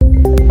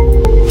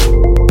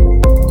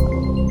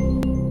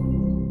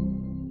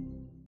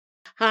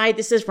Hi,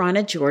 this is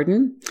Ronna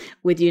Jordan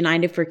with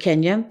United for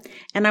Kenya,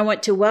 and I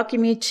want to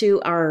welcome you to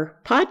our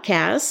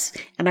podcast,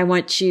 and I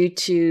want you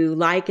to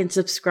like and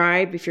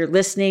subscribe if you're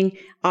listening.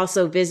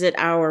 Also visit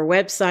our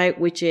website,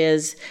 which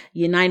is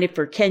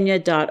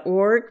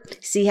unitedforkenya.org.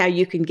 See how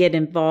you can get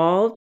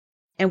involved.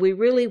 And we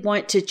really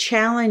want to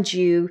challenge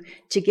you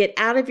to get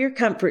out of your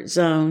comfort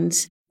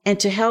zones and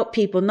to help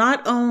people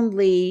not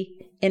only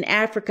in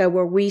Africa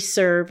where we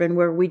serve and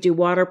where we do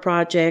water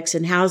projects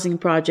and housing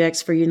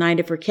projects for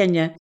United for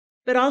Kenya,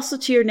 but also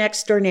to your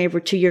next door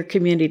neighbor, to your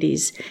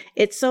communities.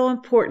 It's so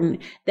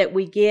important that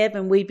we give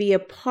and we be a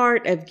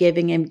part of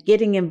giving and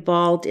getting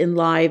involved in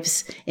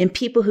lives and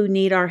people who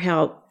need our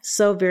help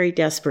so very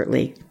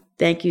desperately.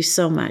 Thank you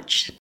so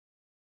much.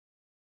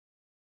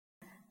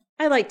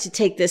 I like to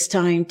take this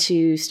time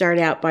to start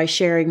out by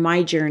sharing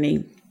my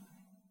journey.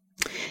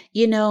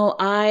 You know,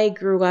 I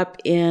grew up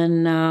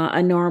in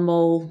a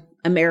normal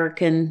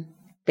American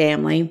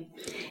family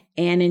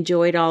and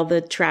enjoyed all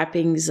the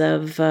trappings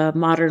of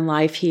modern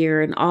life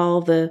here and all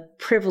the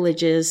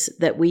privileges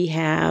that we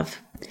have.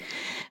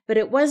 But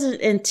it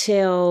wasn't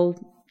until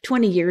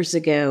 20 years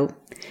ago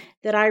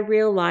that I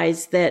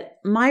realized that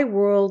my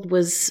world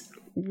was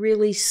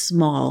really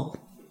small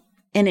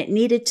and it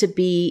needed to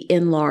be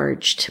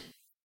enlarged.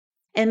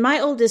 And my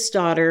oldest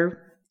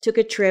daughter took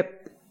a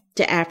trip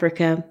to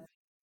Africa.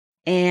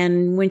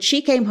 And when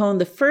she came home,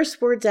 the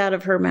first words out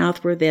of her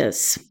mouth were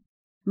this: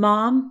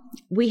 "Mom,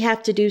 we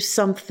have to do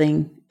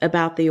something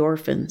about the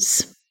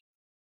orphans."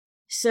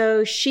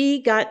 So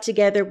she got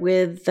together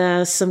with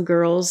some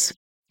girls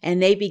and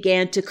they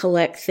began to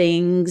collect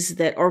things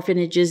that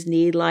orphanages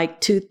need, like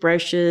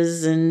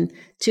toothbrushes and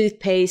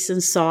toothpaste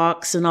and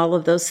socks and all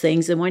of those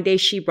things. And one day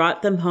she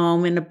brought them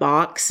home in a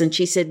box and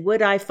she said,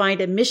 would I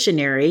find a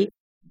missionary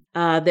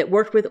that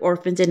worked with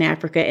orphans in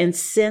Africa and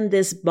send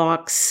this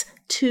box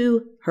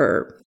to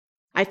her?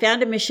 I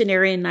found a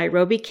missionary in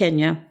Nairobi,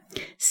 Kenya,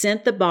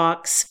 sent the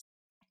box,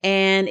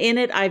 and in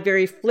it, I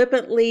very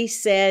flippantly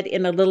said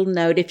in a little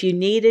note, if you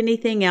need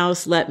anything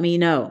else, let me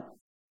know.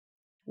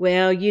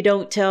 Well, you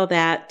don't tell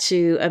that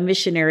to a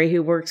missionary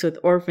who works with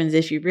orphans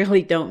if you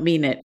really don't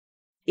mean it.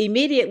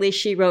 Immediately,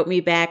 she wrote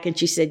me back and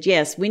she said,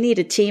 yes, we need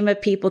a team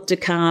of people to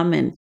come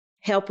and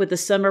help with the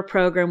summer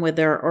program with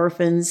our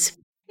orphans.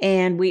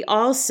 And we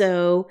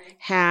also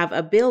have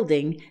a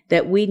building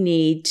that we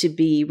need to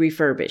be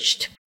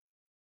refurbished.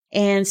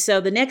 And so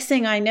the next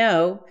thing I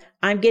know,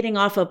 I'm getting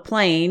off a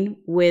plane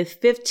with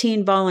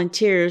 15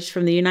 volunteers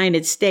from the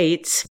United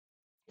States.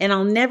 And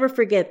I'll never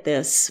forget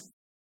this.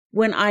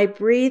 When I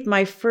breathed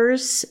my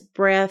first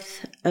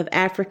breath of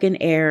African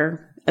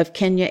air, of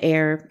Kenya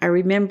air, I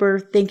remember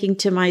thinking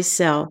to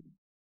myself,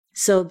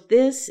 so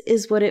this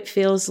is what it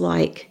feels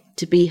like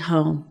to be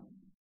home,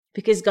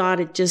 because God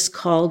had just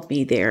called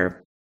me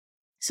there.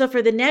 So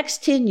for the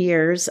next 10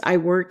 years, I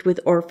worked with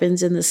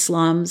orphans in the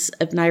slums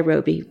of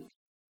Nairobi.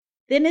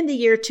 Then in the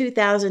year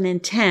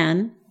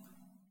 2010,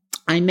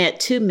 I met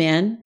two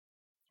men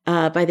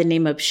by the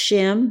name of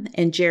Shim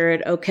and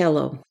Jared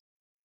Okello.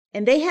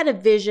 And they had a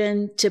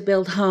vision to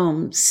build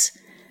homes,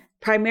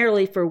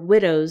 primarily for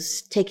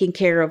widows taking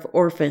care of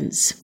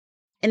orphans.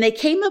 And they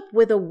came up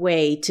with a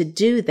way to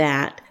do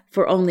that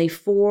for only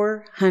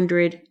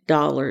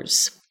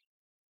 $400.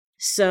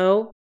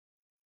 So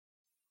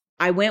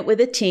I went with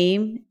a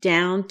team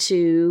down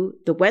to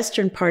the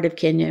western part of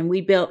Kenya, and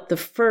we built the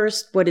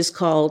first, what is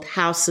called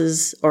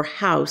Houses or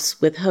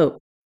House with Hope.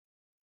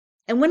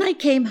 And when I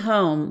came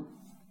home,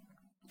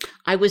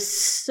 I was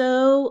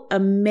so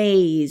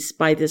amazed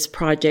by this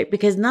project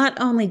because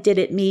not only did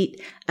it meet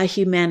a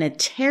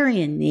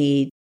humanitarian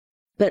need,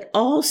 but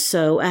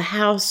also a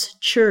house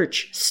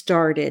church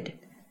started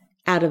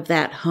out of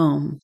that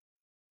home.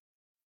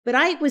 But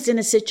I was in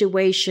a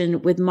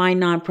situation with my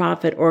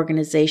nonprofit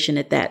organization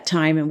at that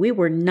time, and we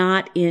were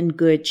not in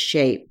good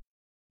shape.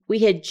 We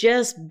had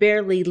just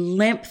barely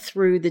limped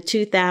through the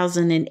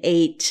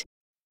 2008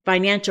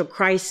 financial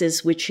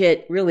crisis, which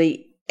hit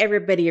really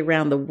everybody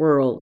around the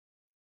world.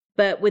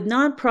 But with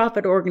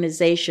nonprofit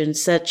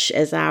organizations such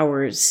as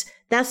ours,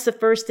 that's the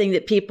first thing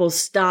that people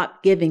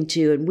stop giving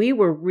to, and we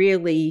were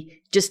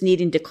really just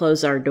needing to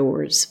close our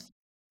doors.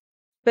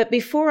 But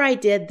before I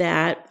did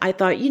that, I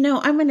thought,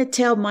 I'm going to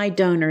tell my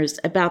donors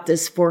about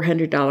this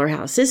 $400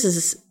 house. This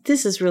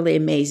is really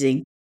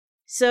amazing.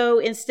 So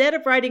instead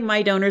of writing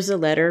my donors a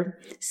letter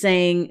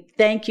saying,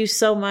 thank you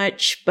so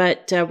much,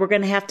 but we're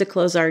going to have to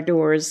close our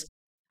doors,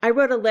 I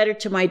wrote a letter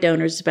to my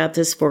donors about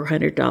this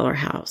 $400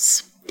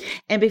 house.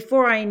 And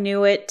before I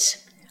knew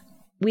it,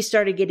 we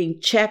started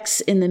getting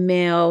checks in the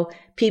mail.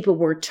 People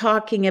were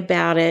talking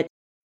about it.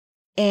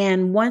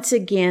 And once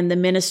again, the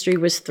ministry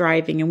was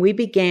thriving and we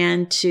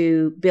began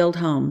to build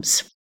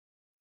homes.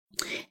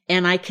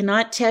 And I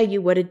cannot tell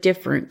you what a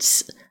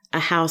difference a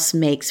house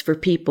makes for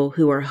people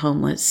who are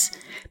homeless,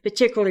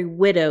 particularly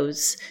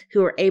widows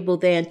who are able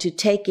then to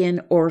take in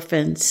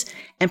orphans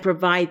and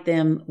provide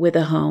them with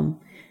a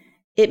home.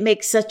 It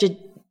makes such a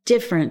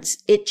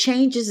difference. It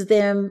changes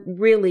them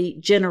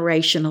really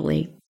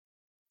generationally.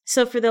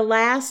 So for the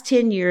last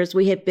 10 years,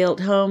 we have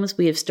built homes,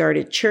 we have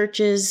started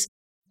churches,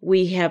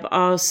 We have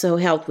also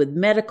helped with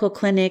medical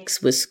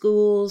clinics, with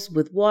schools,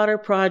 with water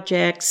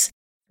projects,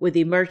 with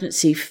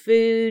emergency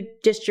food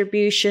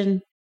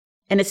distribution.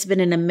 And it's been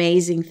an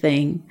amazing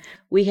thing.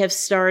 We have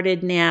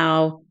started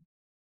now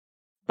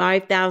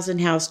 5,000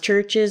 house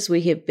churches.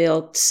 We have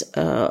built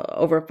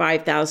over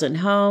 5,000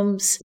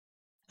 homes.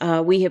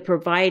 We have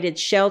provided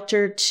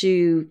shelter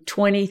to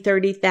 20,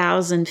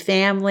 30,000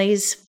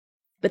 families.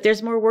 But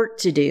there's more work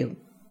to do.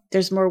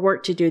 There's more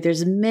work to do.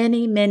 There's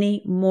many,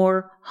 many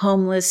more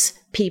homeless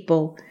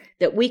people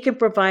that we can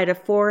provide a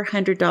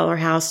 $400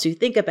 house to.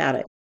 Think about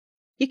it.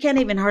 You can't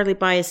even hardly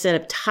buy a set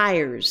of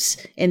tires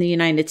in the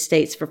United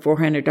States for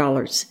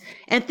 $400.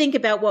 And think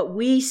about what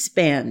we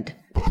spend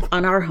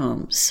on our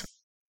homes.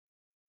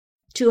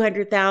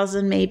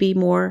 $200,000, maybe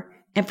more.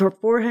 And for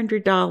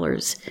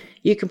 $400,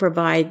 you can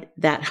provide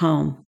that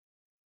home.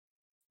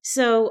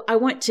 So I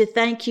want to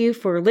thank you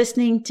for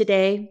listening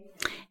today.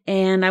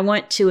 And I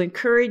want to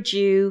encourage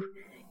you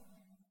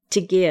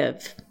to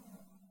give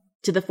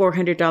to the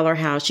 $400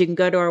 house. You can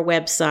go to our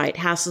website,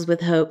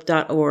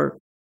 houseswithhope.org,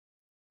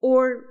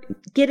 or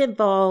get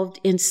involved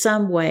in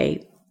some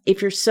way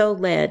if you're so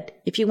led,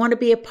 if you want to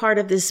be a part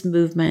of this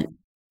movement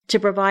to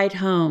provide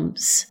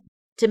homes,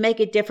 to make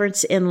a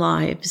difference in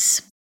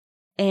lives.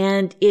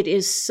 And it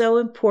is so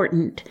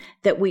important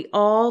that we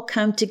all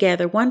come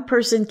together. One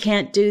person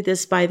can't do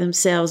this by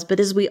themselves,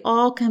 but as we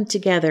all come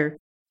together,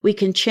 we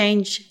can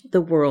change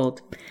the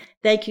world.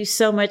 Thank you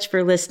so much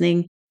for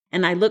listening.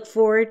 And I look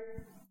forward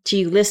to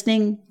you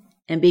listening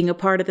and being a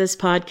part of this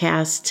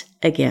podcast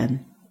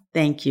again.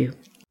 Thank you.